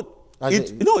come from?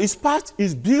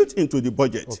 It's built into the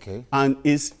budget, okay, and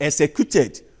is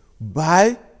executed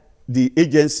by the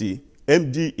agency,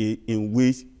 MDA, in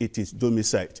which it is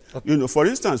domiciled. Okay. For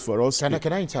instance, for us...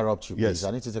 Can I interrupt you, please? Yes.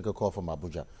 I need to take a call from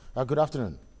Abuja. Good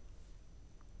afternoon.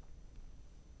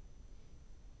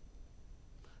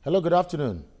 Hello, good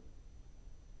afternoon.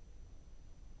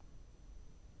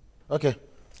 Okay.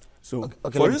 So,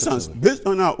 okay, for instance, based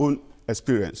on our own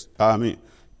experience,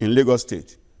 in Lagos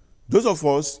State, those of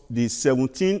us, the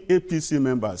 17 APC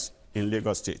members in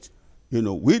Lagos State,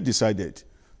 we decided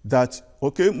that,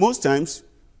 okay, most times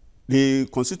the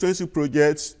constituency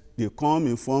projects, they come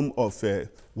in form of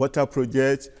water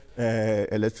projects,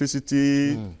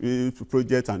 electricity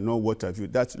project, and no what have you.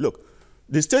 Look,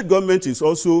 the state government is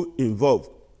also involved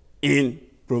in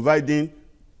providing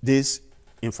this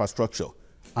infrastructure.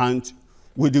 And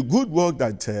with the good work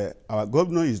that our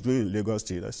governor is doing in Lagos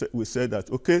State, we said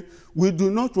that, okay, we do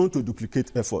not want to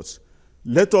duplicate efforts.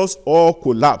 Let us all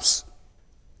collapse,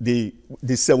 the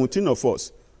 17 of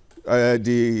us,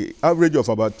 the average of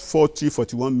about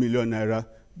 41 million naira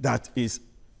that is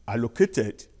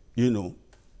allocated,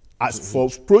 as for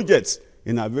projects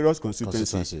in our various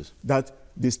constituencies, that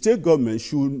the state government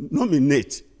should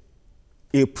nominate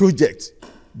a project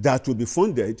that will be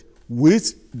funded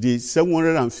with the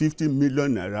 750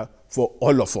 million naira for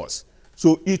all of us.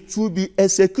 So it will be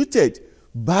executed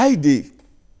by the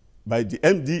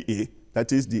MDA,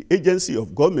 that is the agency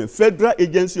of government, federal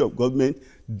agency of government,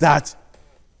 that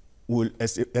will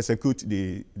execute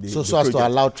the so as to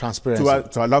allow transparency.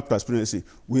 To allow transparency.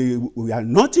 We are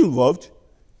not involved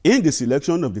in the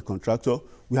selection of the contractor.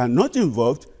 We are not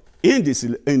involved in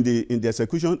the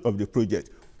execution of the project.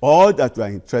 All that we are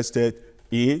interested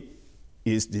in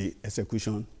is the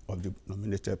execution of the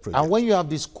nominated project. And when you have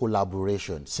this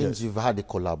collaboration, since you've had the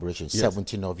collaboration,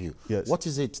 17 of you, what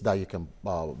is it that you can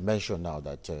mention now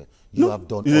that you have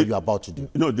done or you're about to do?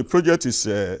 The project is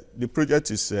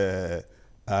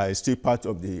still part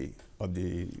of the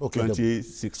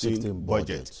 2016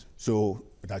 budget, so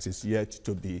that is yet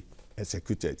to be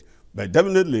executed. But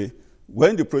definitely,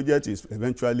 when the project is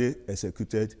eventually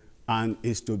executed and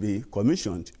is to be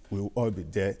commissioned, we will all be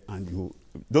there, and you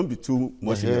don't be too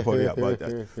much in a hurry about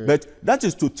that. But that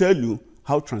is to tell you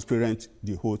how transparent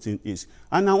the whole thing is.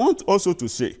 And I want also to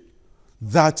say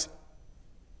that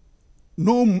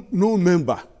no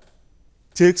member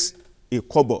takes a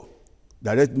kobo.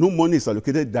 No money is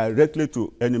allocated directly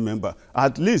to any member,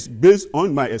 at least based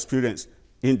on my experience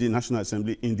in the National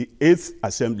Assembly, in the 8th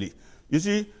Assembly. You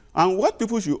see, and what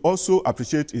people should also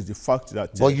appreciate is the fact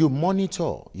that... But you monitor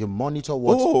what the money is being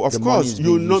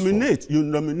used for. You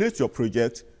nominate your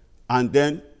project, and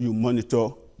then you monitor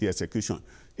the execution.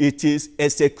 It is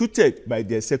executed by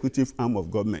the executive arm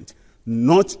of government,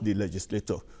 not the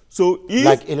legislator. So if...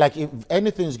 Like if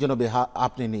anything is going to be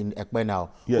happening in Ekpe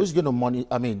now, who's going to monitor?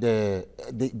 I mean, the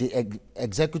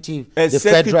executive, the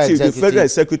federal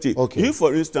executive. Okay. If,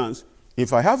 for instance,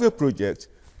 if I have a project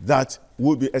that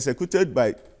will be executed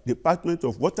by Department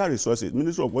of Water Resources,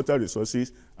 Ministry of Water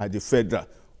Resources at the federal,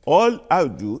 all I'll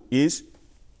do is,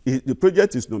 the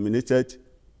project is nominated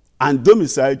and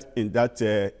domiciled in that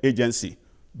agency.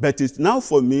 But it's now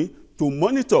for me to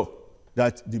monitor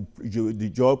that the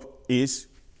job is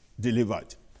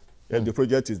delivered, the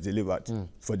project is delivered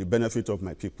for the benefit of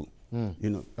my people.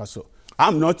 That's all.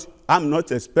 I'm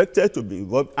not expected to be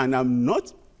involved, and I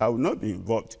will not be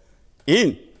involved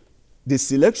in the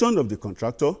selection of the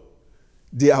contractor,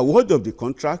 the award of the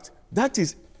contract. That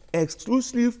is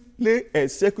exclusively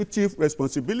executive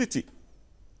responsibility.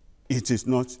 It is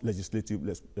not legislative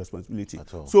responsibility.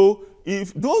 At all. So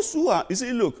if those who are, you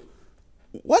see, look,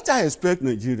 what I expect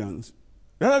Nigerians,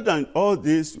 rather than all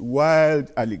these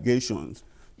wild allegations,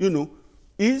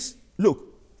 is, look,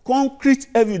 concrete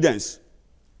evidence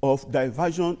of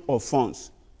diversion of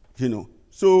funds, you know.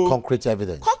 So Concrete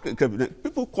evidence. concrete evidence.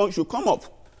 People should come up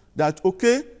that,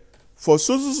 okay, for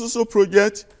so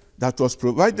project that was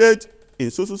provided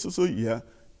in so year,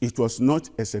 it was not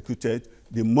executed.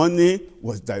 The money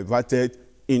was diverted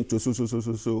into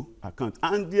so account.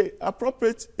 And the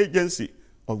appropriate agency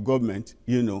of government,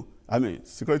 you know, I mean,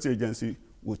 security agency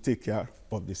will take care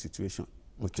of the situation,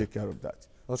 will take care of that.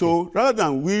 Okay. So rather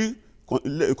than we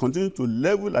continue to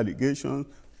level allegations,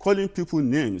 calling people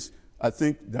names, I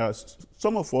think there are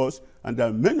some of us, and there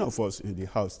are many of us in the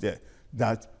house there,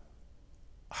 that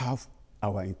have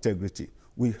our integrity.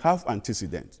 We have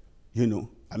antecedents, you know,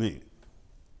 I mean,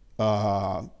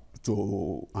 and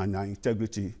our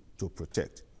integrity to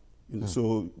protect. You know,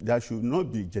 so there should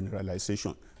not be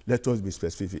generalization. Let us be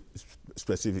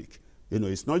specific. You know,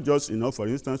 it's not just enough, for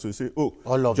instance, to say, oh,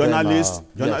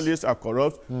 journalists are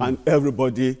corrupt and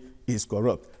everybody is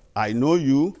corrupt. I know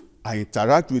you, I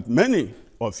interact with many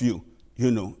of you,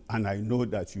 you know, and I know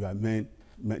that you are men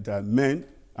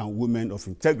and women of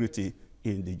integrity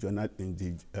in the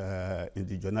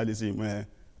journalism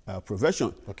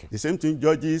profession. Okay. The same thing,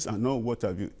 judges and all what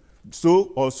have you.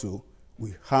 So also,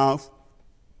 we have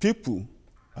people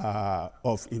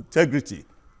of integrity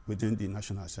within the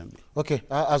National Assembly. Okay,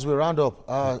 as we round up,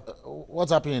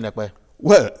 what's happening in Ekpe?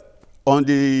 Well, on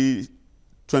the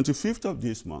 25th of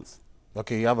this month,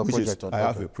 okay, you have a project on that. I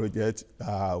have a project,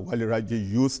 Waliraji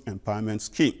Youth Empowerment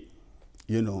Scheme.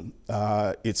 You know,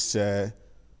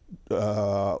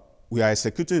 we are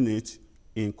executing it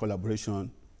in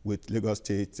collaboration with Lagos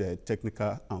State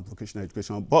Technical and Vocational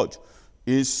Education Board.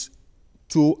 Is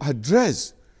to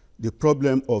address the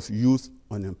problem of youth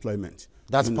unemployment.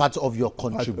 That's part of your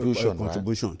contribution,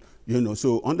 contribution. You know,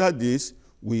 so under this,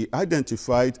 we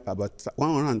identified about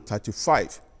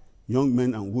 135 young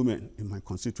men and women in my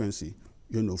constituency,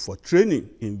 you know, for training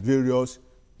in various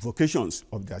vocations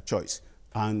of their choice.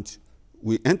 And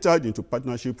we entered into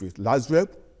partnership with LASVEB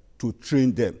to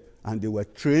train them. And they were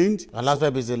trained. And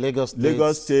LASVEB is the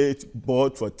Lagos State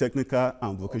Board for Technical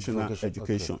and Vocational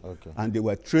Education. Okay. And they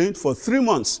were trained for 3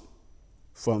 months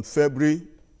from February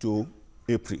to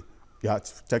April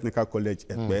at Technical College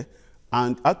Ekpe.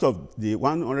 And out of the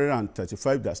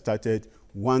 135 that started,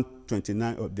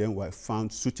 129 of them were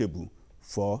found suitable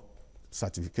for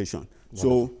certification.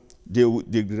 Wonderful. So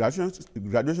the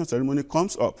graduation ceremony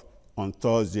comes up on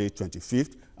Thursday,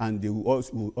 25th, and they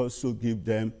will also give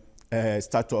them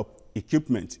startup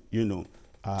equipment, you know,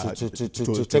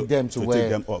 to take them to where. Take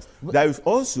them off. There is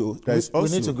also. We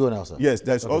need to go now, sir. Yes,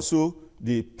 there's also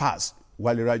the PASS,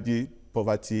 Waliraji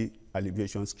Poverty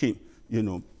Alleviation Scheme. You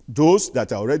know, those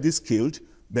that are already skilled,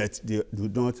 but they do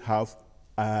not have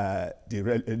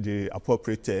the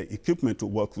appropriate equipment to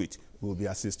work with, will be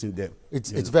assisting them.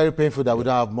 It's very painful that we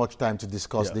don't have much time to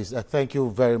discuss this. Thank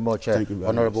you very much,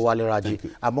 Honorable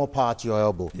Waliraji. I'm more power to your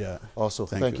elbow. Yeah. Also,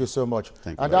 thank you so much.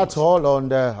 Thank and that's all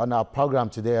on our program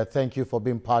today. Thank you for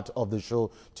being part of the show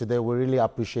today. We really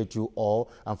appreciate you all.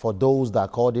 And for those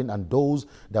that called in and those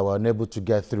that were unable to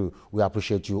get through, we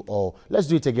appreciate you all. Let's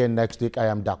do it again next week. I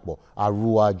am Dakbo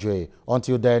Arua Joy.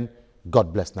 Until then,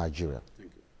 God bless Nigeria.